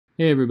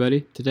Hey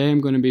everybody, today I'm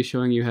going to be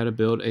showing you how to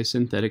build a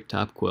synthetic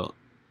top quilt.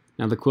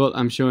 Now the quilt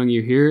I'm showing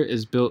you here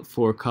is built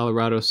for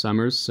Colorado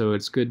summers, so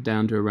it's good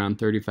down to around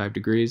 35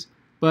 degrees,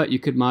 but you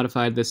could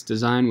modify this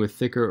design with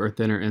thicker or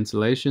thinner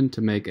insulation to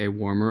make a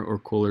warmer or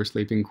cooler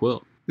sleeping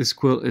quilt. This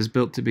quilt is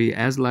built to be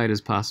as light as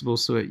possible,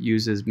 so it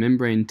uses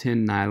membrane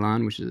tin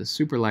nylon, which is a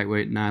super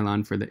lightweight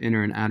nylon for the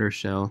inner and outer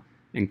shell,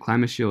 and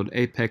ClimaShield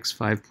Apex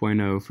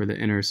 5.0 for the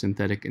inner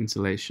synthetic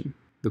insulation.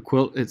 The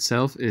quilt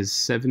itself is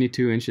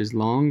 72 inches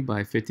long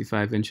by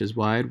 55 inches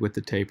wide with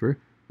the taper.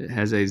 It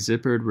has a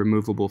zippered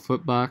removable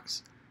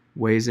footbox,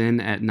 weighs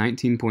in at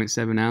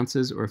 19.7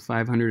 ounces or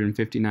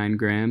 559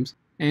 grams,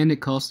 and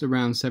it costs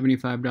around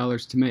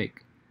 $75 to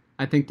make.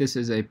 I think this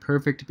is a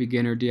perfect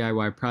beginner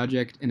DIY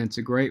project, and it's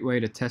a great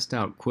way to test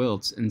out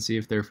quilts and see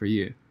if they're for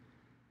you.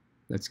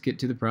 Let's get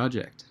to the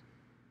project.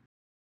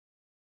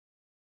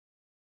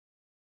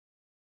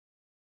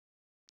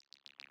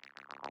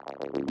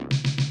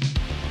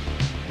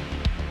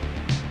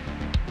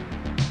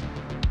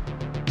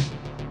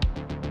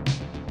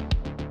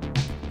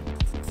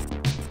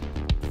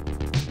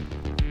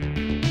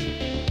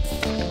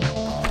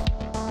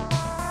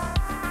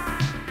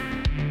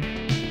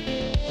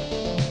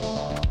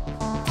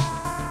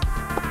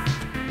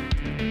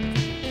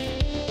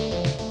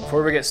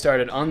 Before we get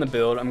started on the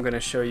build, I'm going to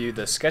show you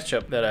the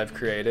SketchUp that I've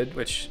created,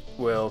 which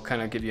will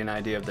kind of give you an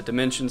idea of the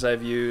dimensions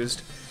I've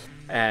used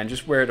and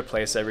just where to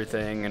place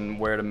everything and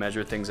where to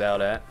measure things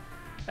out at.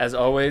 As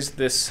always,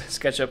 this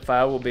SketchUp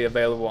file will be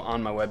available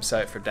on my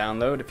website for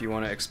download if you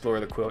want to explore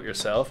the quilt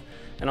yourself.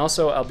 And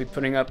also I'll be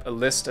putting up a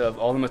list of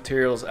all the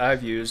materials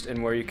I've used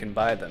and where you can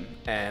buy them.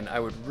 And I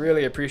would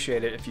really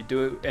appreciate it if you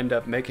do end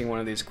up making one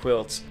of these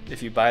quilts.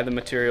 If you buy the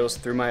materials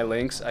through my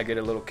links, I get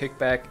a little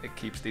kickback. It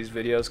keeps these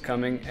videos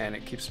coming and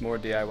it keeps more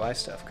DIY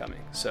stuff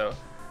coming. So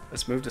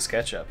let's move to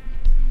SketchUp.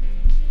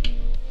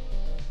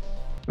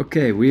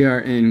 Okay, we are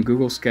in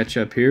Google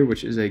SketchUp here,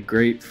 which is a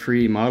great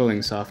free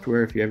modeling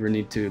software. If you ever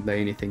need to lay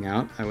anything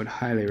out, I would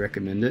highly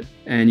recommend it.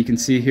 And you can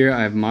see here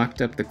I've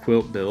mocked up the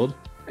quilt build.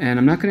 And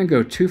I'm not going to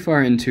go too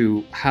far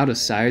into how to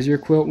size your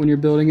quilt when you're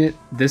building it.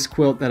 This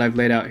quilt that I've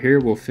laid out here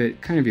will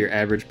fit kind of your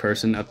average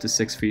person up to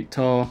 6 feet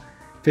tall.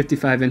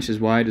 55 inches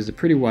wide is a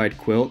pretty wide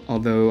quilt,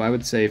 although I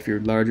would say if you're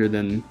larger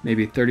than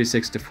maybe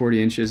 36 to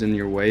 40 inches in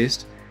your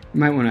waist, you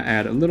might want to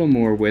add a little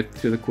more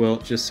width to the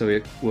quilt just so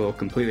it will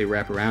completely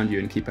wrap around you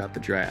and keep out the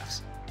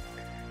drafts.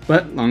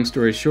 But long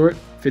story short,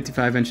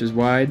 55 inches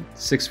wide,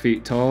 6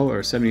 feet tall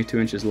or 72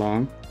 inches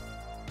long,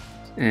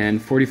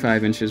 and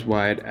 45 inches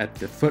wide at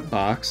the foot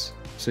box.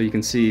 So you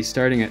can see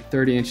starting at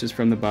 30 inches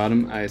from the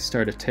bottom, I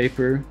start a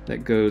taper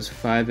that goes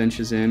 5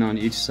 inches in on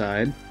each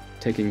side,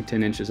 taking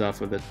 10 inches off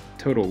of the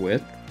total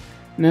width.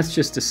 And that's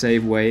just to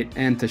save weight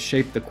and to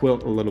shape the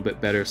quilt a little bit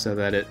better so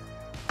that it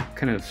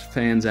kind of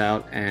fans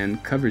out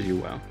and covers you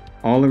well.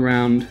 All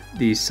around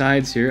the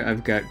sides here,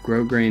 I've got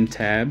grosgrain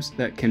tabs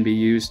that can be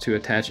used to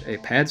attach a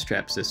pad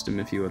strap system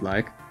if you would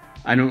like.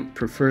 I don't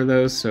prefer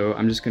those, so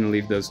I'm just going to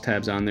leave those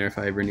tabs on there if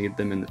I ever need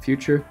them in the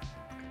future.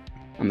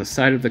 On the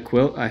side of the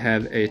quilt, I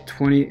have a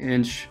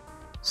 20-inch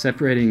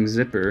separating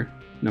zipper,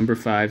 number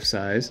 5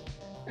 size,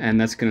 and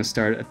that's going to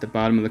start at the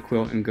bottom of the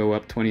quilt and go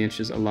up 20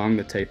 inches along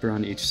the taper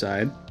on each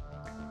side.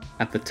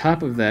 At the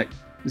top of that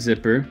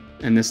zipper,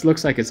 and this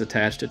looks like it's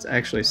attached, it's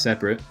actually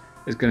separate,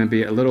 is going to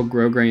be a little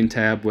grosgrain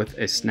tab with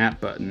a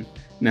snap button,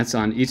 and that's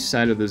on each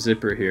side of the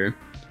zipper here.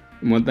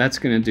 And what that's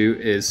going to do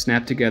is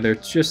snap together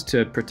just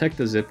to protect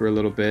the zipper a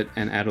little bit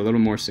and add a little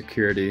more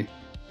security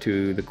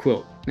to the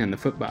quilt and the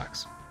foot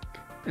box.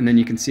 And then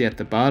you can see at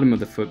the bottom of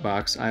the foot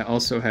box, I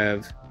also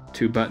have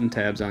 2 button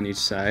tabs on each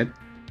side.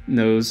 And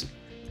those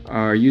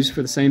are used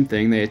for the same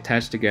thing. They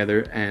attach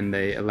together and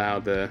they allow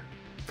the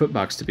foot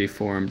box to be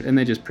formed, and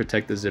they just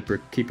protect the zipper,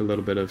 keep a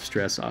little bit of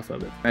stress off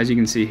of it. As you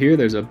can see here,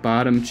 there's a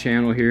bottom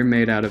channel here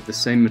made out of the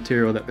same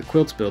material that the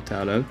quilt's built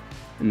out of,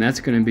 and that's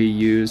going to be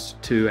used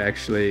to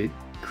actually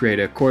create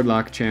a cord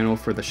lock channel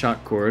for the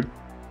shock cord,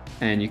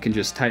 and you can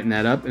just tighten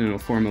that up and it'll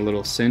form a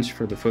little cinch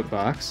for the foot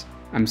box.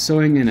 I'm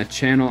sewing in a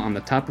channel on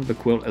the top of the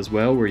quilt as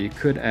well where you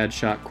could add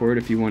shock cord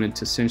if you wanted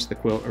to cinch the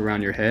quilt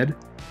around your head,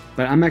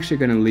 but I'm actually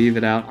going to leave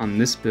it out on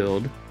this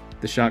build,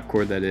 the shock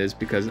cord that is,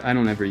 because I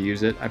don't ever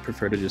use it. I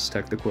prefer to just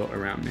tuck the quilt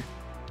around me.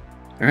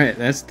 Alright,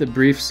 that's the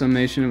brief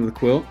summation of the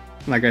quilt.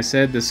 Like I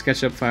said, the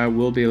SketchUp file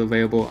will be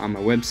available on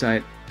my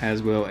website,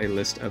 as will a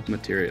list of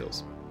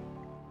materials.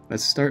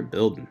 Let's start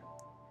building.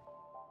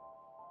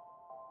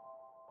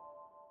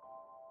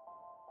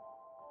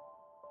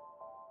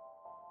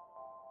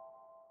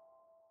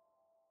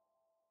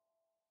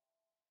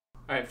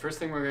 Alright, first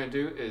thing we're going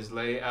to do is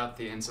lay out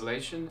the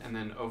insulation and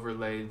then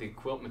overlay the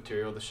quilt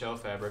material, the shell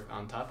fabric,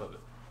 on top of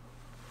it.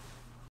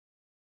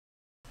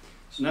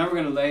 So now we're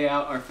going to lay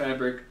out our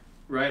fabric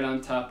right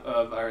on top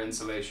of our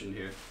insulation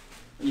here.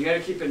 And you got to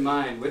keep in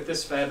mind, with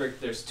this fabric,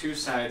 there's 2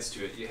 sides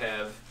to it. You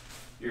have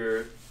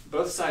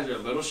both sides are a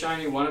little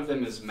shiny. One of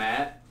them is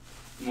matte,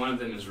 and one of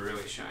them is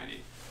really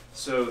shiny.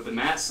 So the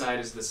matte side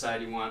is the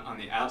side you want on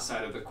the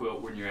outside of the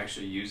quilt when you're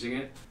actually using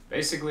it.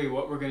 Basically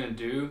what we're going to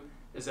do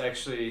is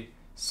actually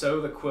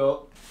sew the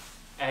quilt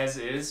as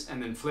is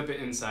and then flip it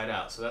inside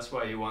out. So that's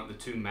why you want the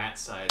two matte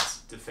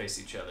sides to face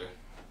each other.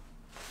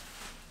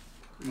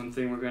 One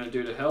thing we're going to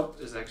do to help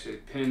is actually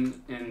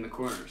pin in the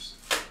corners.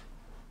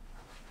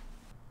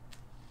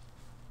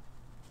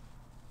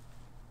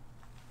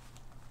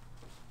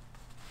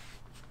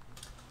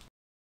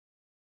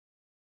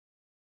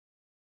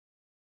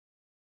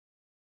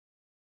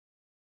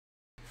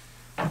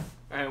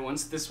 Alright,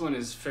 once this one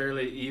is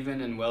fairly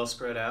even and well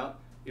spread out,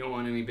 you don't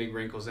want any big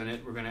wrinkles in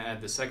it, we're going to add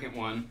the second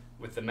one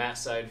with the matte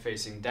side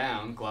facing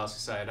down, glossy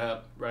side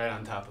up, right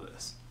on top of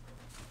this.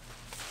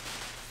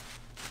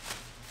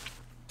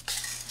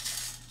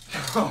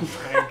 Oh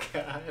my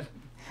god.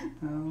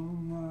 Oh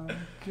my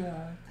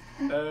god.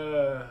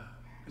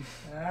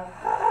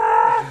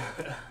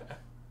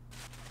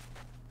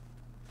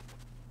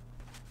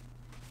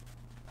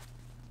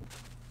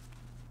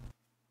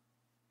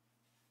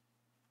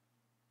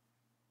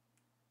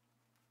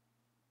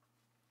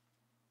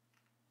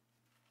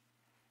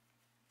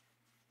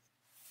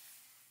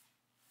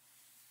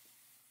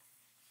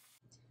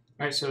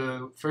 Alright,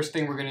 so first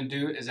thing we're going to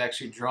do is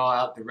actually draw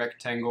out the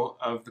rectangle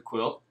of the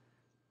quilt.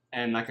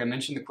 And like I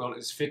mentioned, the quilt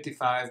is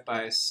 55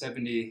 by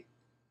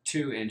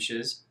 72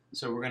 inches.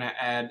 So we're going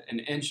to add an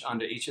inch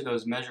onto each of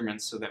those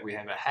measurements so that we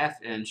have a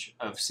 ½ inch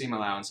of seam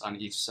allowance on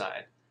each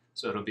side.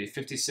 So it'll be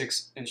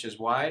 56 inches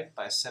wide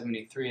by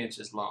 73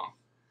 inches long.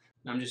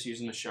 And I'm just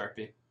using a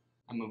Sharpie.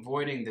 I'm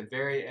avoiding the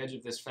very edge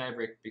of this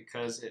fabric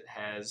because it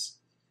has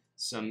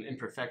some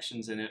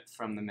imperfections in it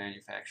from the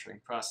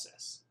manufacturing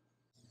process.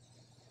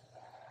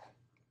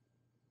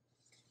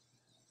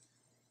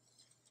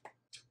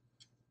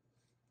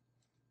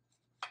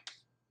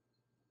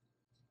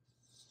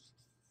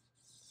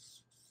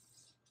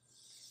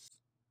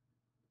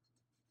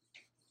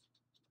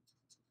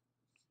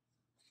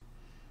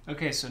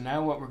 Okay, so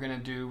now what we're going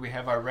to do, we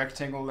have our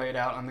rectangle laid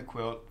out on the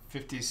quilt,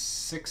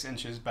 56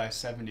 inches by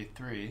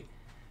 73,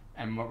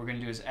 and what we're going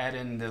to do is add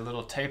in the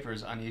little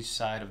tapers on each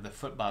side of the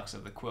foot box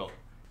of the quilt.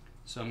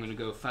 So I'm going to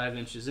go 5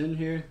 inches in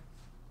here,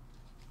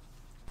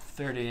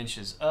 30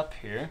 inches up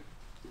here,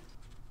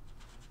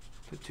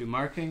 put 2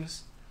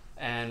 markings,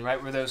 and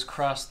right where those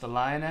cross the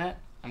line at,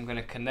 I'm going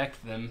to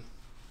connect them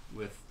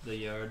with the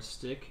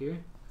yardstick here.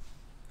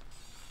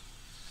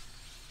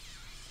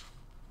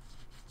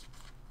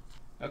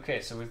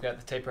 Okay, so we've got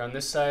the taper on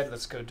this side,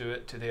 let's go do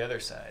it to the other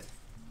side.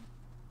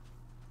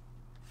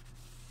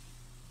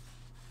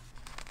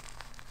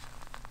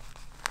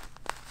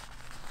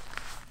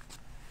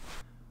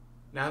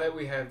 Now that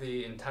we have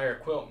the entire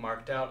quilt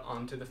marked out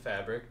onto the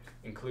fabric,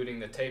 including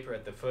the taper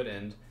at the foot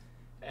end,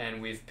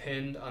 and we've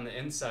pinned on the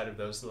inside of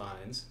those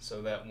lines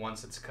so that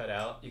once it's cut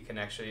out, you can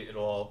actually,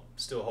 it'll all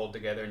still hold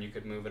together and you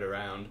could move it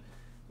around.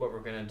 What we're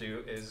going to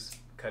do is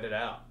cut it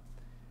out.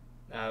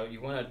 Now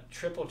you want to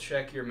triple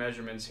check your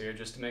measurements here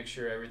just to make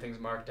sure everything's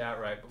marked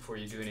out right before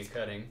you do any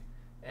cutting.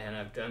 And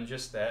I've done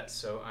just that,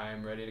 so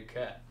I'm ready to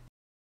cut.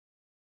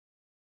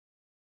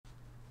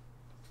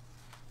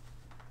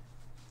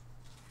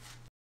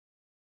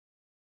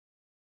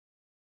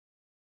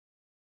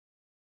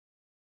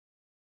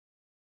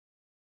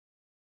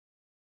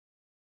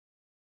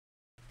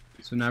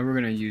 So now we're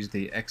going to use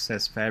the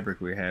excess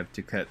fabric we have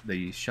to cut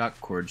the shock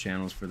cord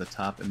channels for the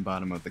top and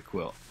bottom of the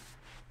quilt.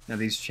 Now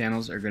these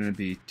channels are going to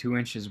be 2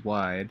 inches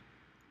wide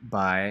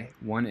by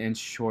 1 inch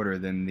shorter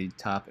than the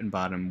top and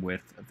bottom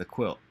width of the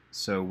quilt.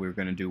 So we're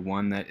going to do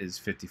one that is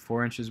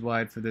 54 inches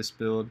wide for this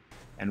build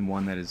and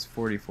one that is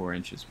 44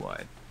 inches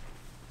wide.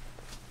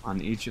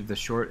 On each of the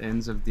short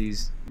ends of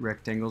these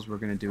rectangles we're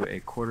going to do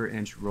a 1/4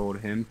 inch rolled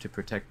hem to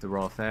protect the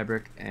raw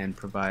fabric and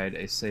provide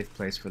a safe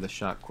place for the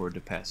shock cord to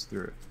pass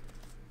through.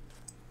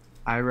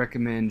 I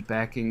recommend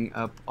backing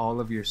up all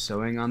of your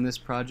sewing on this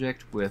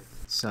project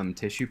with some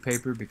tissue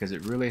paper because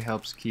it really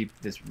helps keep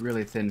this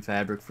really thin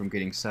fabric from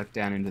getting sucked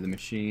down into the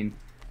machine.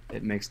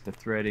 It makes the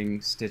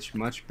threading stitch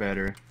much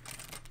better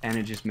and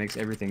it just makes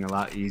everything a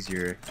lot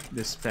easier.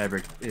 This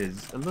fabric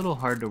is a little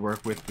hard to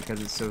work with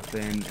because it's so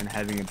thin, and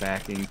having a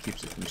backing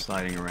keeps it from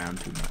sliding around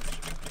too much.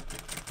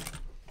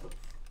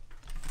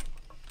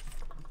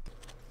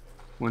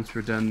 Once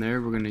we're done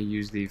there, we're going to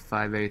use the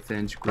 5/8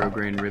 inch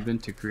grosgrain ribbon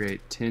to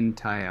create 10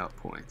 tie-out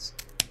points.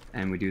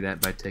 And we do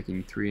that by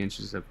taking 3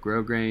 inches of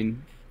grosgrain,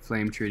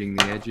 flame treating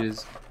the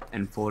edges,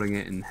 and folding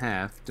it in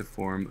half to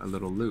form a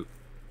little loop.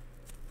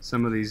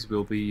 Some of these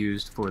will be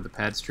used for the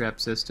pad strap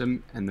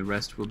system, and the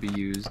rest will be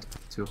used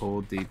to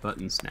hold the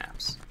button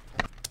snaps.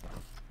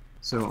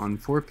 So on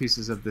 4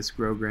 pieces of this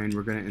grosgrain,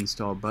 we're going to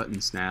install button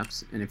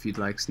snaps, and if you'd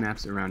like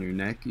snaps around your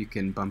neck, you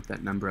can bump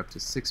that number up to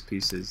 6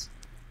 pieces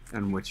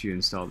on which you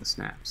install the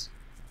snaps.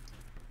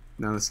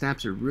 Now the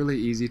snaps are really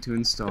easy to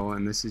install,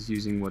 and this is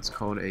using what's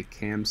called a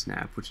cam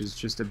snap, which is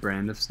just a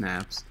brand of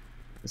snaps.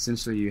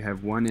 Essentially you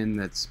have one end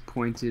that's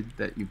pointed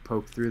that you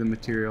poke through the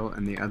material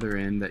and the other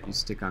end that you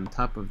stick on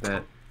top of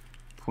that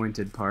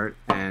pointed part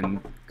and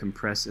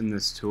compress in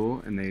this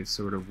tool, and they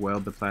sort of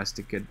weld the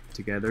plastic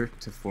together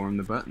to form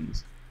the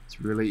buttons. It's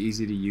really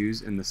easy to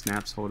use and the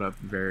snaps hold up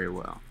very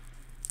well.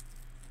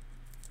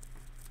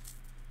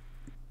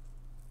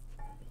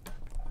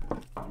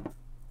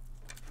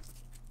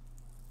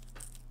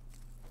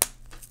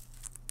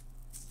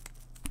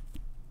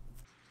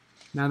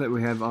 Now that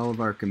we have all of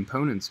our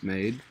components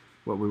made,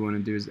 what we want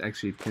to do is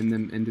actually pin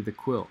them into the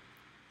quilt.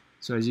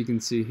 So as you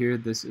can see here,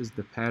 this is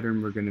the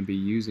pattern we're going to be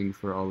using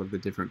for all of the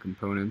different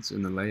components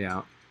in the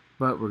layout,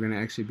 but we're going to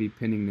actually be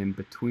pinning them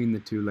between the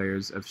two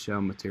layers of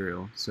shell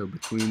material, so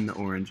between the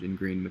orange and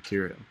green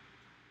material.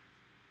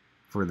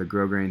 For the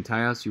grosgrain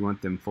tie-outs, you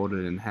want them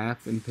folded in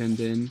half and pinned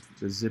in.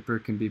 The zipper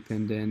can be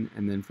pinned in,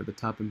 and then for the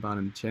top and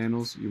bottom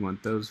channels, you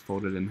want those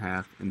folded in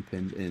half and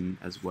pinned in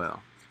as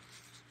well.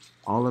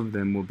 All of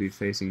them will be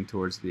facing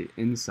towards the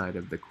inside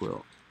of the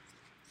quilt.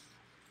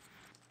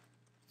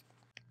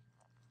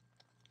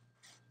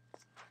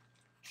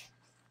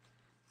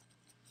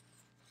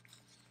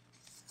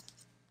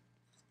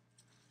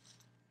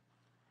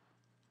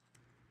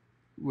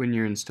 When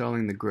you're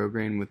installing the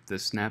grosgrain with the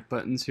snap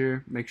buttons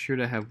here, make sure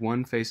to have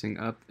one facing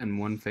up and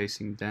one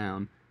facing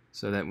down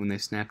so that when they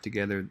snap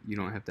together you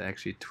don't have to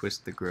actually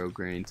twist the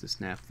grosgrain to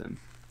snap them.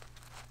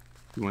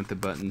 You want the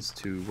buttons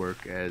to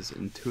work as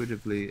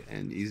intuitively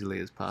and easily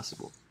as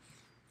possible.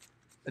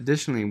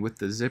 Additionally, with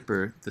the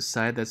zipper, the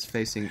side that's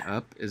facing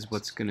up is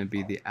what's going to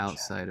be the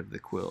outside of the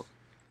quilt.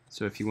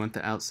 So if you want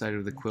the outside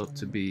of the quilt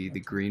to be the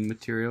green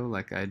material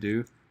like I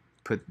do,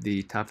 put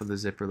the top of the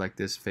zipper like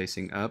this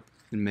facing up,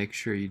 and make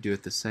sure you do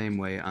it the same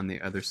way on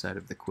the other side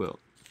of the quilt.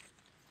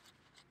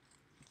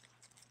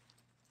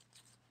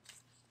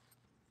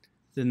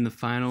 Then the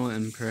final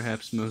and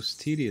perhaps most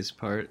tedious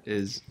part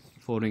is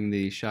folding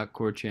the shock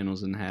cord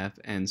channels in half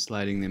and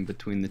sliding them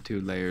between the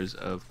two layers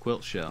of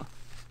quilt shell,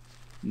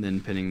 and then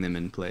pinning them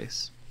in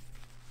place.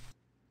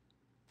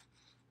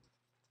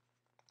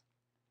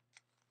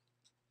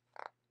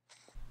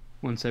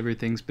 Once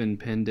everything's been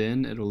pinned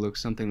in, it'll look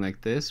something like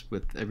this,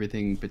 with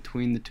everything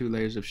between the two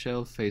layers of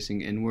shell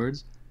facing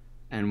inwards.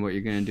 And what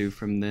you're going to do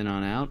from then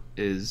on out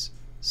is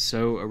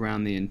sew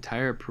around the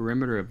entire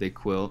perimeter of the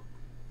quilt,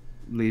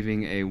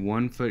 leaving a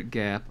 1 foot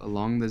gap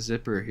along the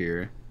zipper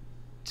here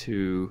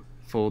to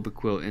fold the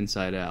quilt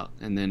inside out.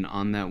 And then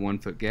on that 1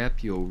 foot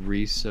gap, you'll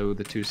re-sew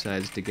the two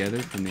sides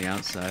together from the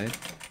outside,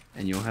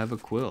 and you'll have a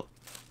quilt.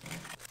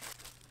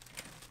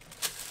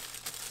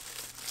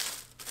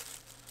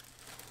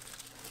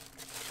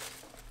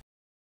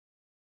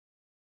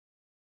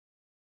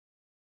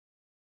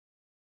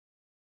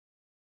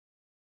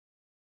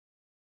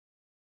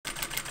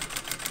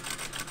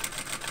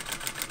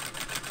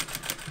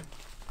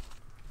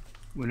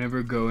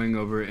 Whenever going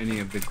over any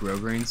of the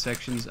grosgrain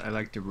sections, I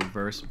like to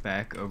reverse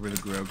back over the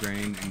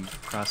grosgrain and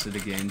cross it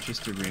again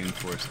just to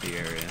reinforce the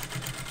area.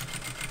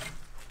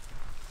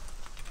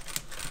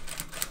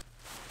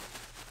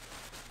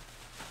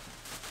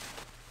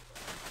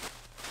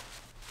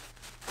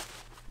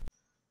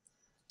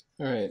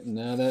 Alright,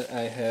 now that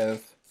I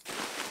have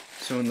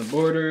sewn the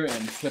border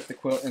and flipped the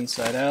quilt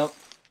inside out,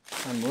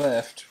 I'm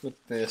left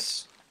with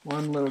this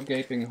one little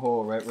gaping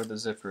hole right where the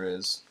zipper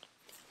is.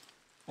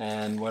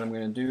 And what I'm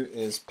going to do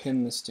is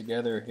pin this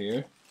together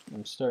here.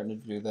 I'm starting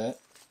to do that.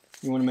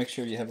 You want to make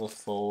sure you have a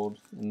fold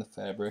in the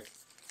fabric.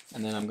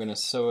 And then I'm going to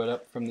sew it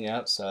up from the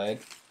outside.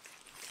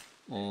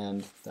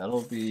 And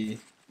that'll be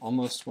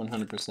almost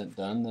 100%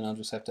 done. Then I'll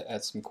just have to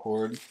add some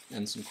cord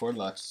and some cord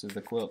locks to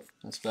the quilt.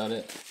 That's about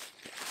it.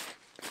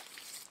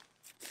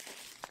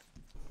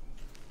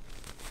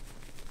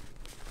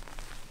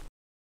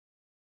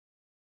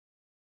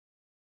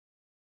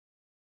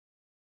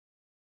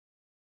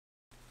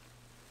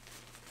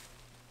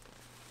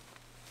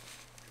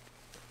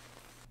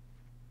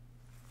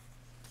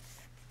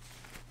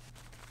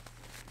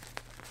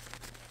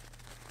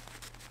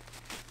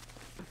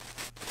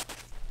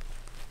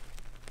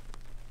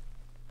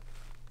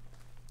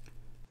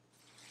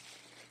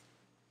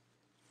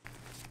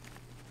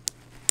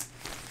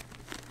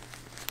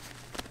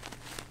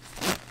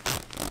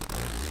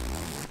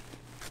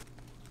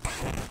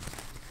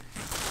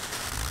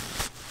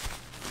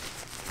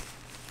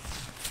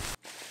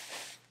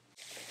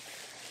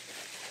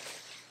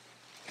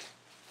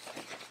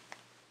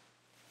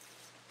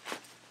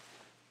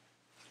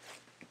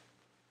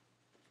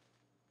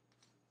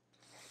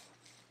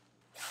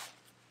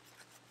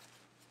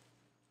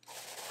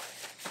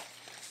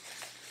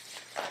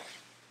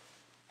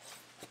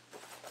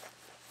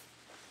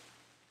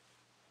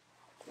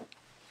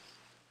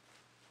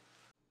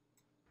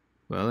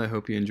 Well, I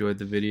hope you enjoyed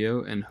the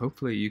video, and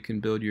hopefully you can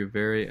build your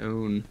very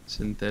own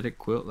synthetic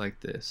quilt like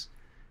this.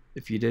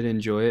 If you did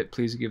enjoy it,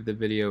 please give the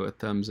video a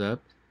thumbs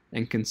up,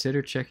 and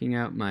consider checking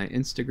out my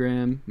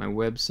Instagram, my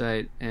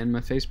website, and my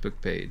Facebook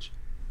page.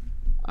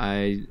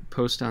 I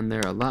post on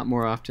there a lot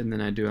more often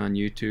than I do on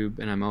YouTube,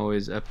 and I'm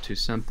always up to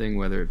something,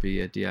 whether it be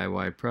a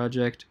DIY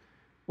project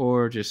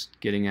or just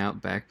getting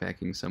out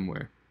backpacking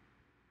somewhere.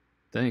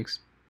 Thanks.